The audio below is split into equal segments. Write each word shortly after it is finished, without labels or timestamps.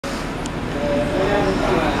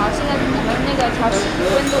那个调温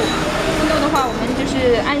度，温度的话，我们就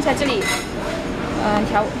是按一下这里，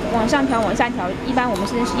调往上调，往下调。一般我们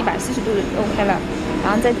现在是140度 OK 了，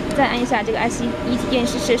然后再按一下这个 IC1 验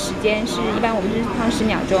试的时间是一般我们是放10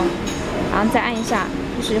秒钟，然后再按一下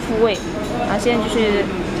就是复位，然后现在就是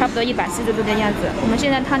差不多140度的样子。我们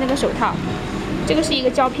现在烫这个手套，这个是一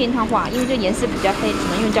个胶片烫画，因为这个颜色比较黑，只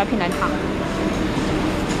能用胶片来烫。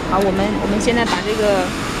好，我们现在把这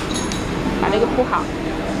个铺好。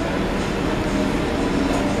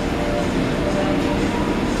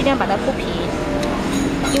 尽量把它铺平，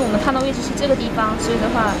因为我们烫的位置是这个地方，所以的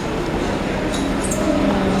话，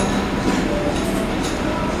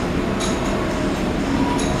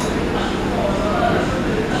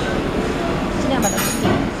尽量把它铺平。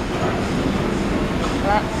好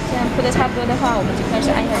了，这样铺的差不多的话，我们就开始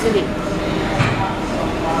按一下这里，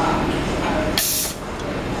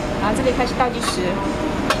然后这里开始倒计时，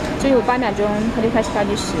最后8秒钟，它就开始倒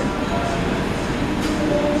计时。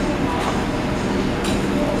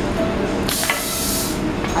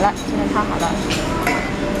 好了，现在烫好了。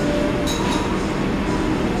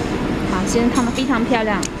好，现在烫得非常漂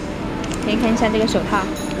亮，可以看一下这个手套。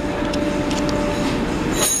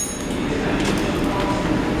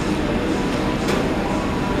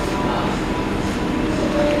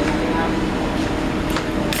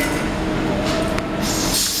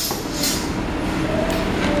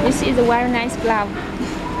This is a very nice glove.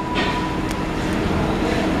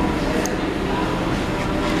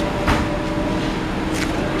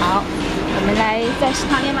 好，我们来再试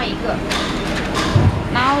烫另外一个。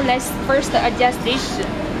Now let's first adjust this.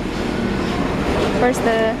 First,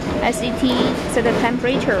 SET set the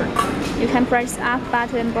temperature. You can press up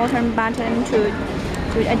button, bottom button to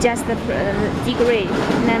adjust the degree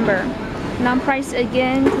number. Now press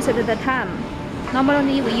again to set the time.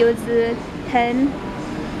 Normally we use 10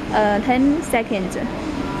 seconds.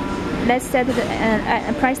 Let's set the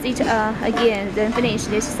press it again, then finish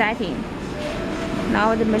this setting.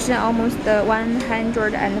 Now the machine almost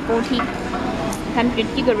 140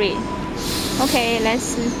 degree. Okay,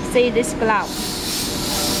 let's see this glove.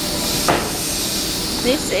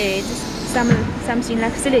 This is something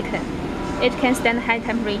like silicone. It can stand high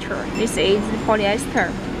temperature. This is polyester,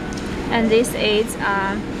 and this is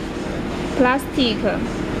plastic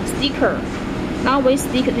sticker. Now we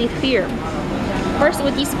stick it here. First,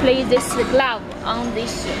 we display this glove on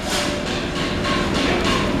this.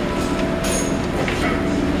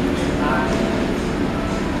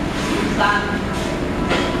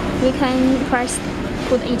 We can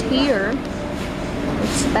put it here.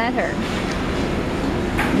 It's better.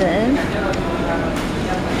 Then,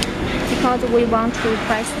 because we want to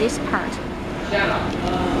press this part.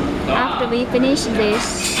 After we finish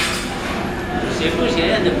this,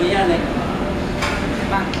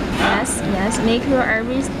 yes, make sure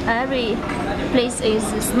every place is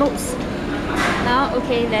smooth. Now,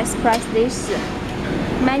 okay, let's press this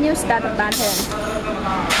menu start button.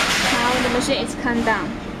 Now the machine is calmed down.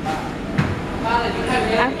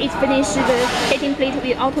 After it's finished, the heating plate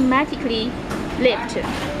will automatically lift.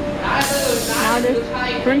 Now the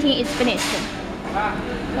printing is finished.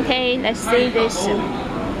 Okay, let's see this.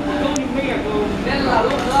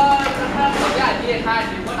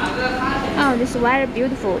 Oh, this is very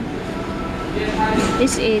beautiful.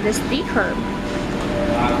 This is the sticker.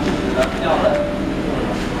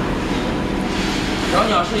 小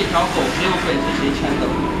鸟是一条狗，没有本事谁牵走？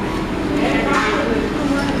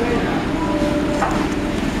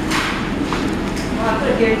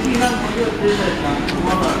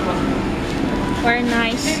 Very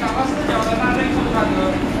nice.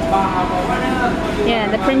 Yeah,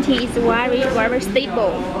 the printing is very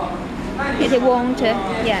stable. It won't,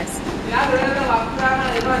 yes.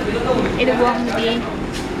 It won't be,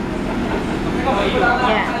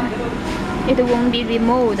 yeah. It won't be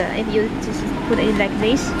removed if you just put it like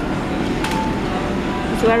this.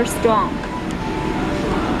 It's very strong.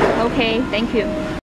 Okay, thank you.